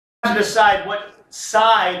to decide what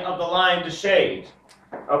side of the line to shade.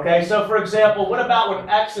 Okay, so for example, what about when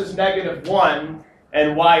x is -1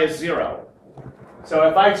 and y is 0? So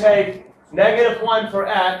if I take -1 for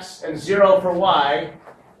x and 0 for y,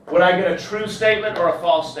 would I get a true statement or a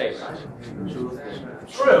false statement?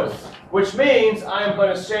 True, which means I'm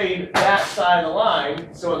going to shade that side of the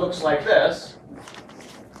line so it looks like this.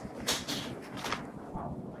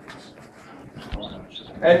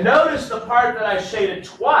 And notice the part that I shaded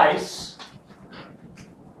twice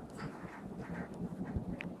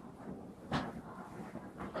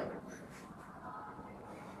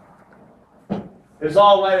is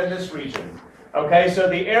all right in this region. Okay, so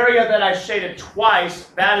the area that I shaded twice,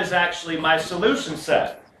 that is actually my solution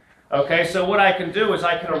set. Okay, so what I can do is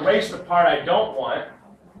I can erase the part I don't want.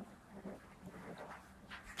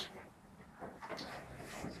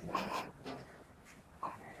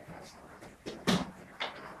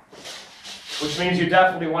 Which means you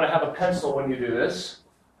definitely want to have a pencil when you do this.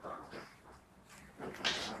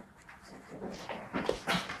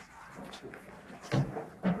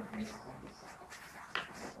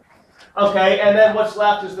 Okay, and then what's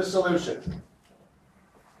left is the solution.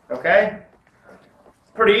 Okay?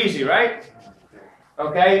 Pretty easy, right?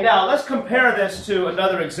 Okay, now let's compare this to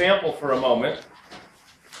another example for a moment.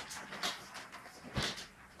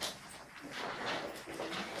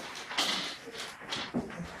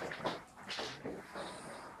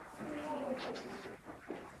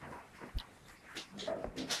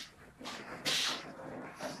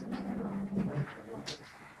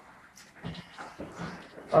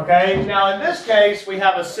 Okay, now in this case, we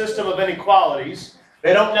have a system of inequalities.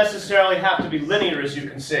 They don't necessarily have to be linear, as you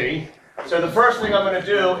can see. So the first thing I'm going to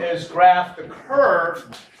do is graph the curve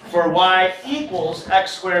for y equals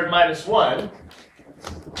x squared minus 1.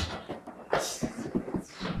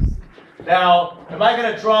 Now, am I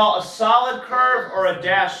going to draw a solid curve or a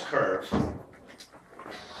dashed curve?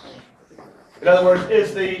 In other words,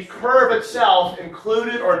 is the curve itself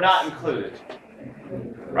included or not included?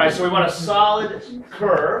 Right, so we want a solid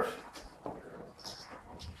curve.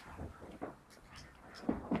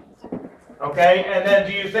 Okay, and then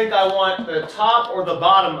do you think I want the top or the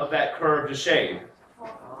bottom of that curve to shade?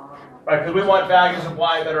 Right, because we want values of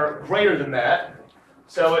y that are greater than that.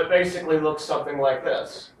 So it basically looks something like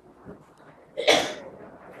this.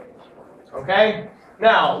 Okay,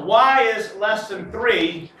 now y is less than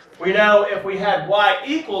 3. We know if we had y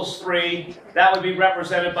equals 3, that would be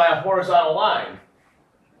represented by a horizontal line.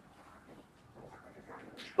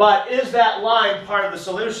 But is that line part of the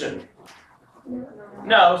solution?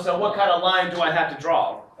 No, so what kind of line do I have to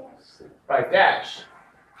draw? Right, dash.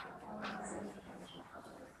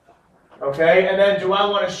 Okay, and then do I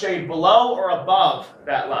want to shade below or above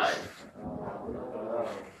that line?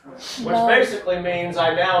 Which basically means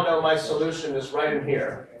I now know my solution is right in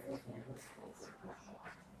here.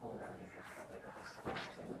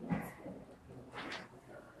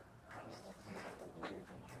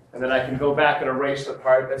 And then I can go back and erase the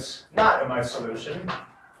part that's not in my solution.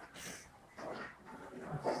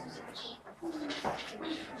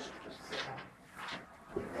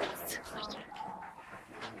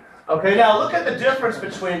 Okay, now look at the difference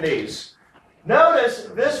between these. Notice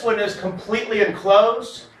this one is completely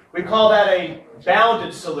enclosed. We call that a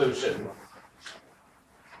bounded solution.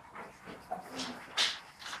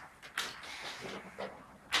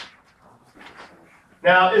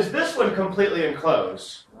 Now, is this one completely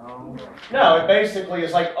enclosed? No, it basically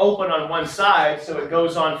is like open on one side, so it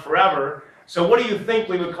goes on forever. So what do you think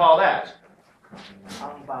we would call that?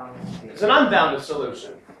 It's an unbounded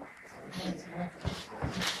solution.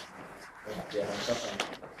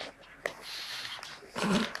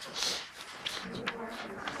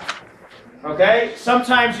 Okay,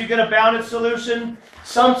 sometimes you get a bounded solution,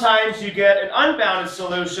 sometimes you get an unbounded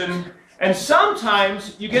solution, and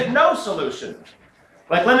sometimes you get no solution.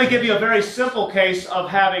 Like, let me give you a very simple case of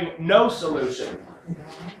having no solution.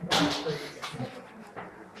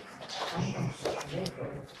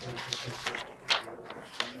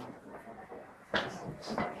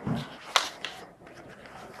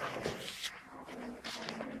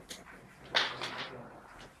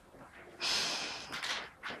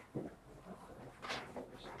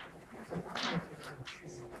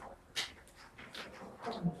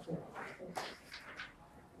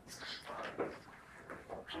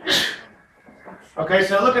 Okay,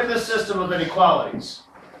 so look at this system of inequalities.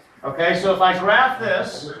 Okay, so if I graph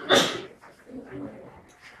this,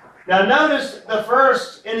 now notice the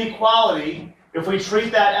first inequality, if we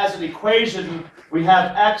treat that as an equation, we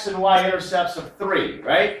have x and y intercepts of 3,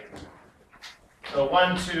 right? So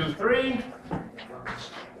 1, 2, 3.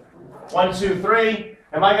 1, 2, 3.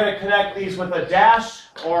 Am I going to connect these with a dash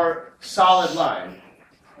or solid line?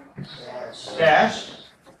 Dash.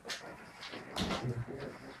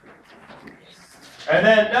 And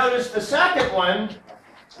then notice the second one,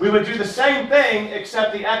 we would do the same thing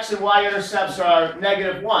except the x and y intercepts are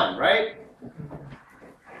 -1, right?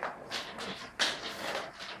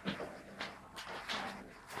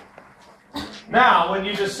 Now, when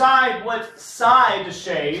you decide what side to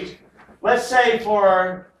shade, let's say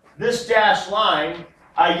for this dashed line,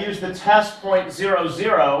 I use the test point 0,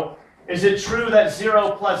 0. Is it true that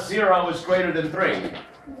 0 plus 0 is greater than 3?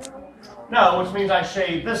 No, which means I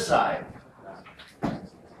shade this side.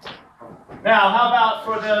 Now, how about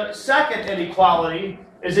for the second inequality?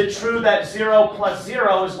 Is it true that 0 plus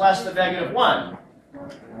 0 is less than -1?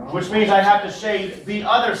 Which means I have to shade the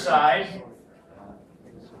other side.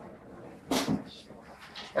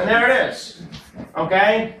 And there it is.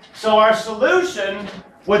 Okay? So our solution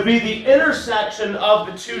would be the intersection of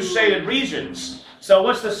the two shaded regions. So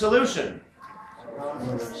what's the solution?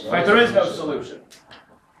 Right, there is no solution.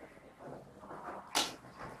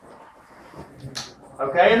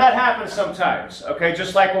 Okay, and that happens sometimes. Okay,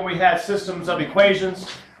 just like when we had systems of equations,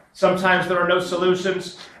 sometimes there are no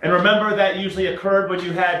solutions. And remember that usually occurred when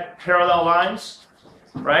you had parallel lines,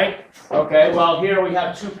 right? Okay, well here we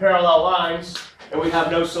have two parallel lines and we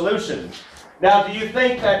have no solution. Now, do you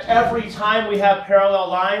think that every time we have parallel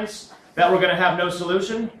lines that we're going to have no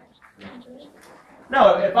solution?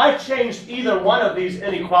 No, if I changed either one of these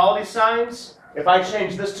inequality signs, if I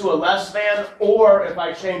change this to a less than, or if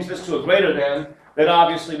I change this to a greater than, then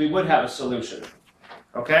obviously we would have a solution.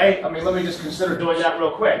 Okay? I mean, let me just consider doing that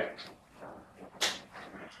real quick.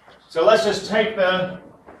 So let's just take the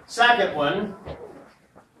second one,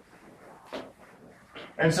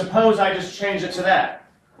 and suppose I just change it to that.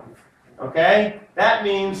 Okay? That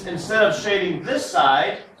means instead of shading this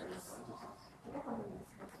side,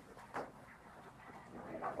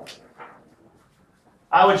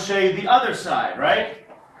 I would shade the other side, right?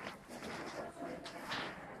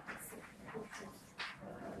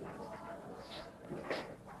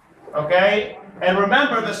 Okay? And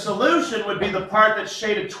remember, the solution would be the part that's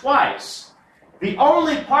shaded twice. The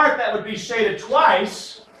only part that would be shaded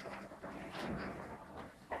twice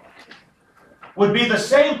would be the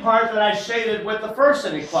same part that I shaded with the first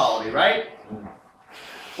inequality, right?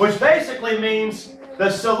 Which basically means the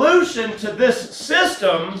solution to this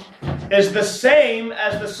system is the same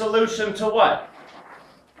as the solution to what?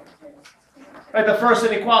 Right, the first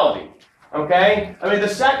inequality. Okay? I mean, the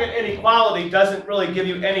second inequality doesn't really give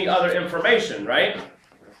you any other information, right?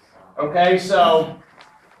 Okay, so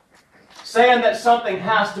saying that something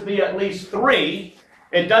has to be at least 3,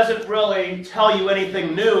 it doesn't really tell you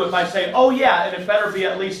anything new if I say, oh yeah, and it better be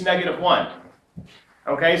at least -1.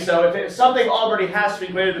 Okay, so if something already has to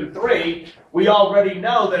be greater than 3, we already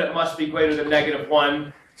know that it must be greater than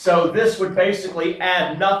 -1. So this would basically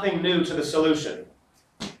add nothing new to the solution.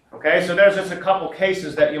 Okay, so there's just a couple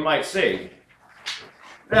cases that you might see.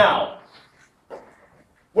 Now,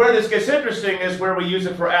 where this gets interesting is where we use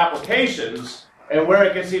it for applications, and where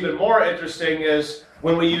it gets even more interesting is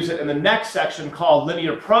when we use it in the next section called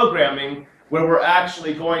linear programming, where we're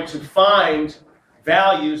actually going to find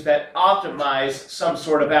values that optimize some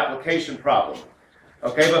sort of application problem.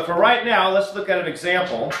 Okay, but for right now, let's look at an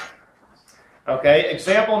example. Okay,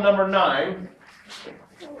 example number 9.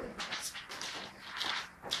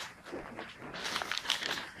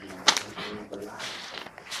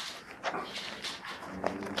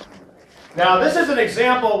 Now, this is an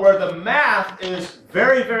example where the math is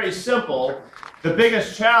very, very simple. The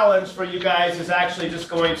biggest challenge for you guys is actually just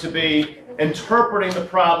going to be interpreting the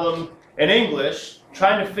problem in English,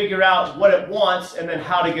 trying to figure out what it wants and then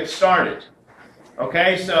how to get started.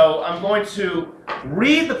 Okay, so I'm going to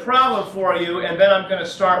read the problem for you, and then I'm going to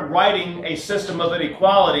start writing a system of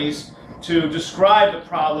inequalities to describe the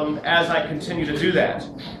problem as I continue to do that.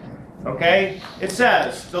 Okay, it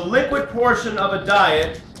says, the liquid portion of a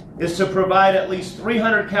diet is to provide at least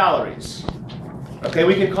 300 calories. Okay,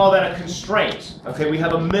 we can call that a constraint. Okay, we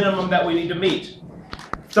have a minimum that we need to meet.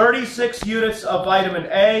 36 units of vitamin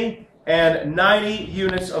A and 90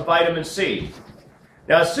 units of vitamin C.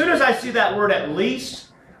 Now, as soon as I see that word at least,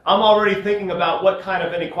 I'm already thinking about what kind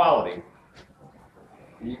of inequality.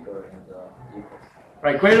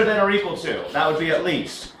 Right, greater than or equal to. That would be at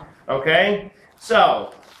least. Okay?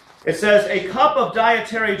 So, it says a cup of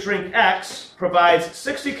dietary drink X provides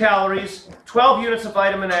 60 calories, 12 units of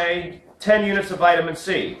vitamin A, 10 units of vitamin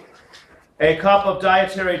C. A cup of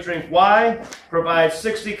dietary drink Y provides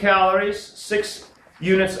 60 calories, 6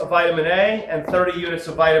 units of vitamin A, and 30 units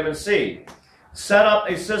of vitamin C. Set up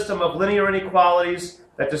a system of linear inequalities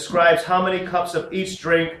that describes how many cups of each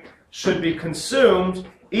drink should be consumed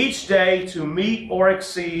each day to meet or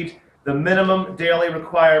exceed the minimum daily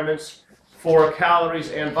requirements for calories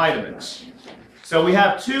and vitamins. So we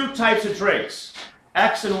have two types of drinks,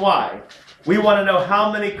 X and Y. We want to know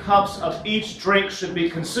how many cups of each drink should be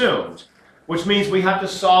consumed, which means we have to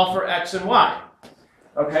solve for X and Y.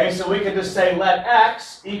 Okay, so we can just say let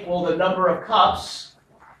X equal the number of cups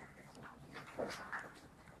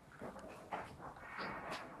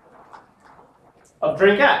of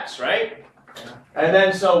drink X, right? And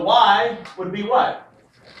then so Y would be what?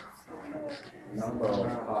 Number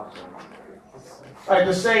of cups. Right,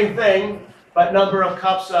 the same thing, but number of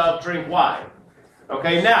cups of drink Y.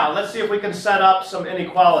 Okay, now let's see if we can set up some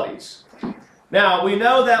inequalities. Now, we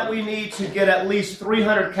know that we need to get at least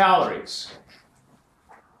 300 calories.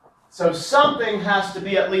 So something has to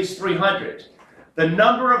be at least 300. The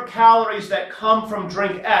number of calories that come from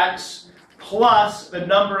drink X plus the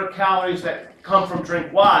number of calories that come from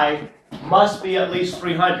drink Y must be at least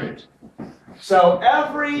 300. So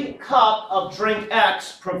every cup of drink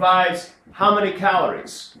X provides how many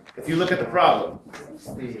calories? If you look at the problem.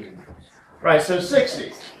 60. Right, so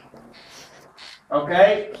 60.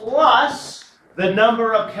 Okay, plus the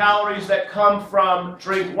number of calories that come from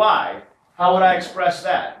drink Y. How would I express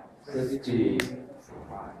that? 60.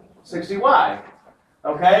 60Y.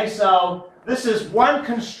 Okay, so this is one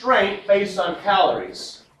constraint based on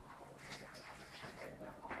calories.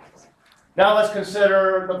 Now let's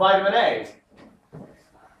consider the vitamin A.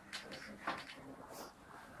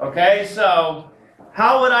 Okay, so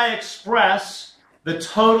how would I express the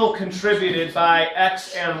total contributed by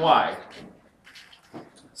X and Y?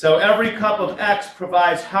 So every cup of X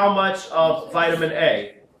provides how much of vitamin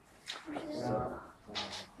A?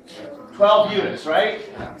 12 units, right?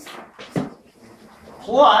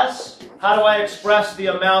 Plus, how do I express the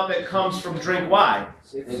amount that comes from drink Y?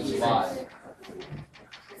 65.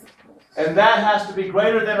 And that has to be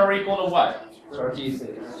greater than or equal to what? 36.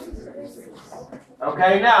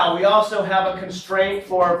 Okay, now we also have a constraint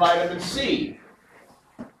for vitamin C.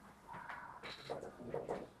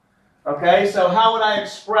 Okay, so how would I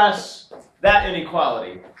express that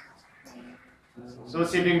inequality? So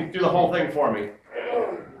let's see if you can do the whole thing for me.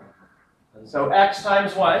 So X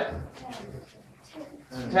times what?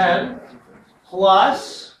 10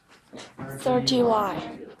 plus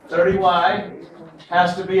 30Y. 30Y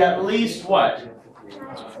has to be at least what?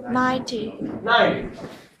 90. 90.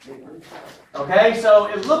 Okay, so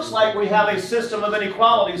it looks like we have a system of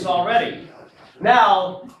inequalities already.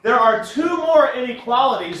 Now, there are two more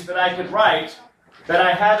inequalities that I could write that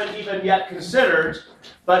I haven't even yet considered,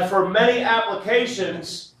 but for many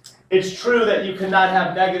applications, it's true that you cannot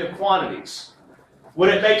have negative quantities. Would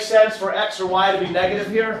it make sense for X or Y to be negative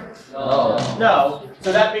here? No. No.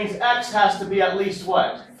 So that means X has to be at least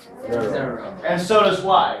what? 0. And so does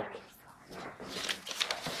Y.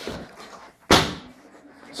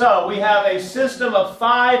 So we have a system of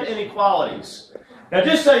 5 inequalities. Now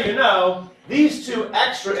just so you know, these two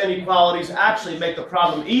extra inequalities actually make the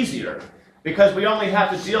problem easier because we only have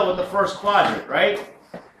to deal with the first quadrant, right?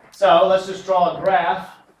 So let's just draw a graph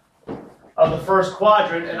of the first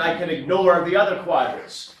quadrant and I can ignore the other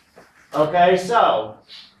quadrants. Okay, so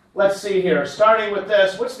let's see here. Starting with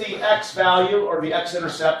this, what's the x value, or the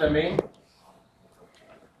x-intercept, I mean?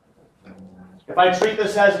 If I treat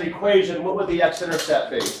this as an equation, what would the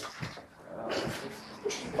x-intercept be?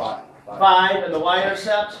 5, and the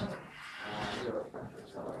y-intercept? 0.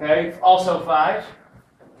 Okay, also 5.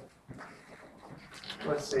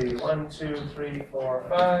 Let's see, 1, 2, 3, 4,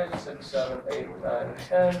 5, 6, 7, 8, 9,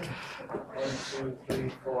 10. 1, 2, 3,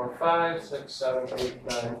 4, 5, 6, 7, 8,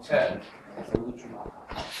 9, 10.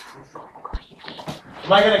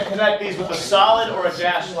 Am I going to connect these with a solid or a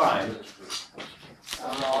dashed line?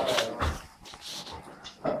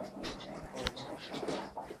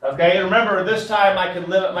 Okay, and remember, this time I can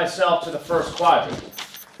limit myself to the first quadrant.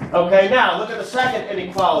 Okay, now look at the second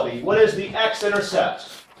inequality. What is the x-intercept?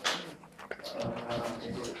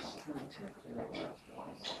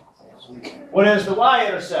 What is the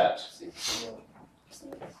y-intercept?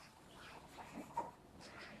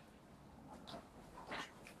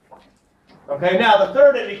 Okay, now the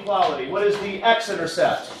third inequality. What is the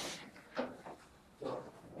x-intercept?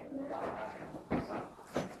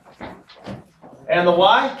 And the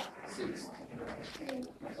y? 6.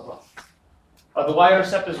 The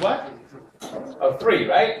y-intercept is what? 3,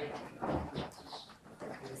 right?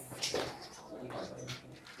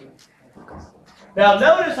 Now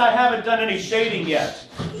notice I haven't done any shading yet.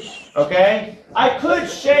 Okay? I could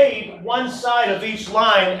shade one side of each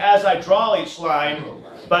line as I draw each line,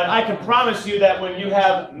 but I can promise you that when you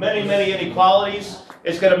have many, many inequalities,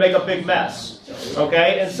 it's going to make a big mess.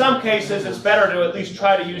 Okay? In some cases, it's better to at least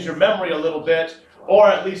try to use your memory a little bit, or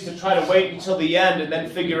at least to try to wait until the end and then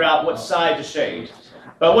figure out what side to shade.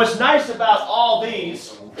 But what's nice about all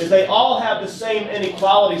these is they all have the same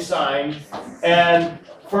inequality sign, and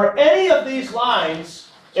for any of these lines,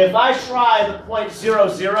 if I try the point 0,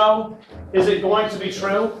 0, is it going to be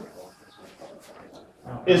true?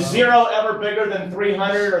 Is 0 ever bigger than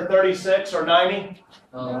 300 or 36 or 90?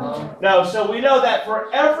 No, so we know that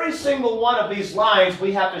for every single one of these lines,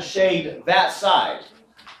 we have to shade that side,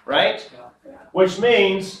 right? Which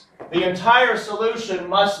means the entire solution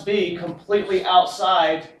must be completely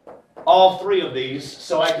outside all three of these,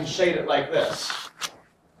 so I can shade it like this.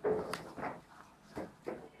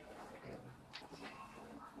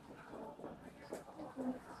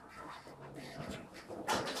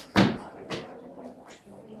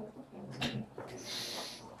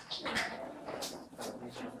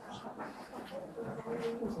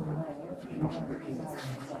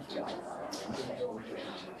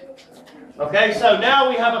 Okay, so now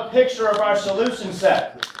we have a picture of our solution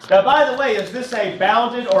set. Now, by the way, is this a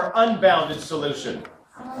bounded or unbounded solution?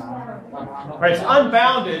 Right, it's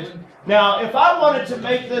unbounded. Now, if I wanted to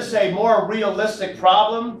make this a more realistic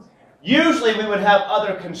problem, usually we would have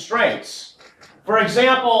other constraints. For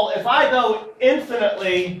example, if I go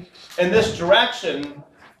infinitely in this direction,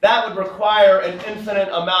 that would require an infinite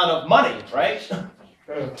amount of money, right?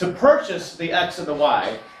 To purchase the x and the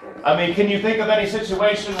y. I mean, can you think of any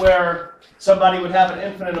situation where somebody would have an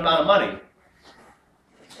infinite amount of money?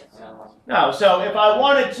 No. So if I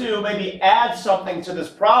wanted to maybe add something to this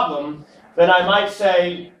problem, then I might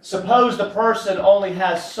say, suppose the person only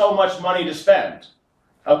has so much money to spend,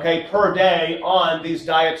 okay, per day on these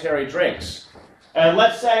dietary drinks. And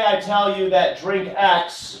let's say I tell you that drink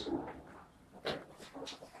X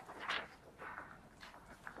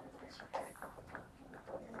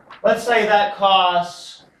let's say that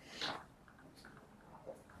costs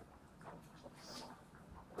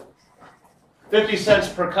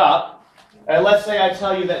 $0.50 per cup, and let's say I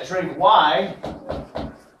tell you that drink Y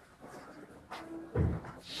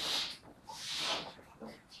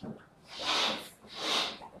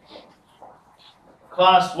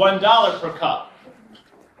costs $1 per cup.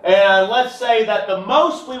 And let's say that the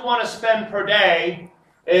most we want to spend per day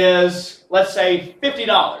is, let's say,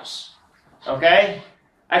 $50. Okay?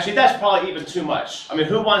 Actually, that's probably even too much. I mean,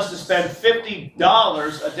 who wants to spend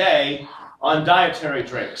 $50 a day on dietary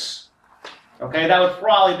drinks? Okay, that would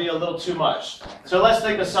probably be a little too much. So let's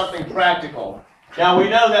think of something practical. Now, we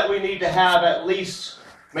know that we need to have at least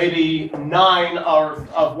maybe 9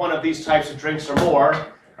 of one of these types of drinks or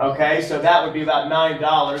more. Okay, so that would be about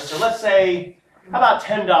 $9. So let's say, how about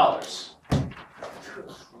 $10?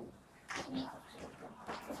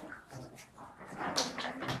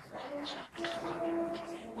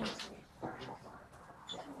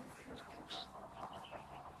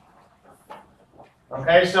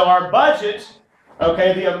 Okay, so our budget,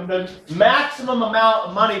 okay, the maximum amount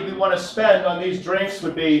of money we want to spend on these drinks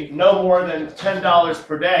would be no more than $10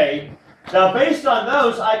 per day. Now, based on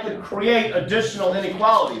those, I could create additional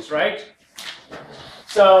inequalities, right?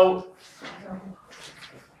 So,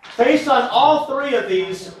 based on all three of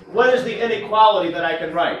these, what is the inequality that I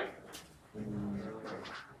can write?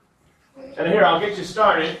 And here, I'll get you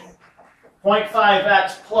started.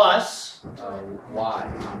 0.5x plus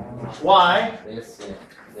y.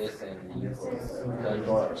 This and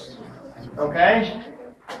equals. Okay?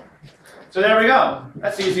 So there we go.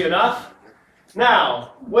 That's easy enough.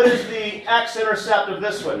 Now, what is the x-intercept of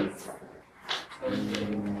this one?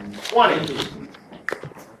 20.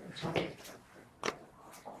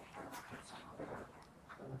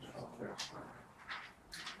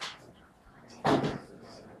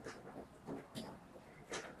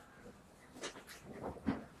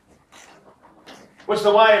 What's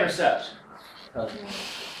the y-intercept?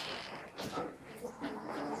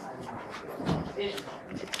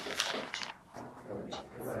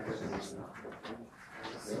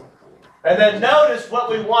 And then notice what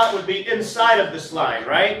we want would be inside of this line,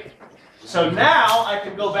 right? So now I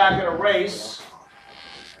can go back and erase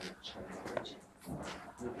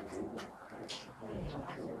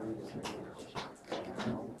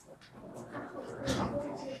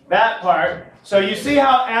that part. So you see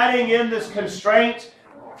how adding in this constraint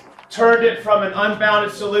turned it from an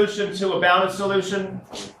unbounded solution to a bounded solution?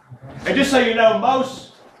 And just so you know,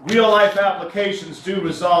 most real-life applications do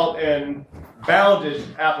result in bounded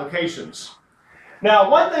applications. Now,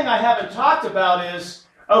 one thing I haven't talked about is,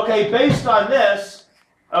 okay, based on this,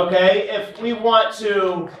 okay, if we want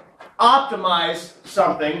to optimize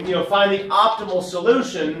something, find the optimal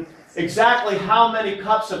solution, exactly how many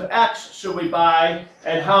cups of X should we buy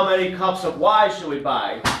and how many cups of Y should we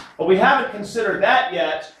buy. Well, we haven't considered that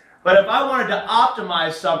yet, but if I wanted to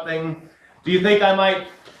optimize something, do you think I might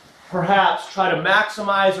perhaps try to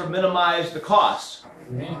maximize or minimize the cost?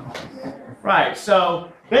 Right,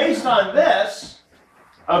 so based on this,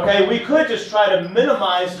 okay, we could just try to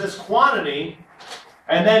minimize this quantity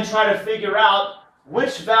and then try to figure out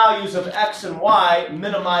which values of X and Y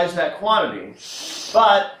minimize that quantity.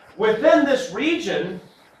 But within this region,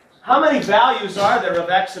 how many values are there of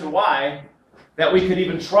X and Y that we could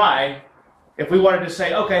even try if we wanted to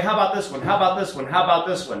say, okay, how about this one, how about this one, how about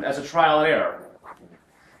this one, as a trial and error?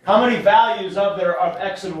 How many values of there of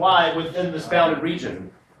X and Y within this bounded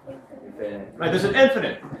region? Right, there's an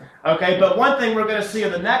infinite. Okay, but one thing we're going to see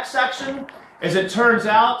in the next section is it turns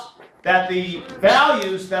out that the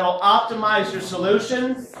values that will optimize your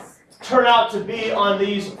solution turn out to be on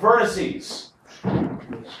these vertices,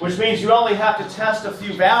 which means you only have to test a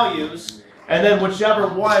few values, and then whichever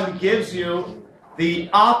one gives you the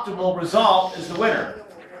optimal result is the winner.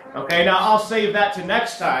 Okay, now I'll save that to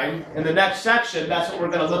next time. In the next section, that's what we're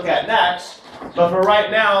going to look at next. But for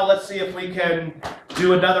right now, let's see if we can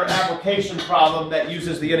do another application problem that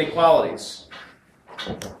uses the inequalities.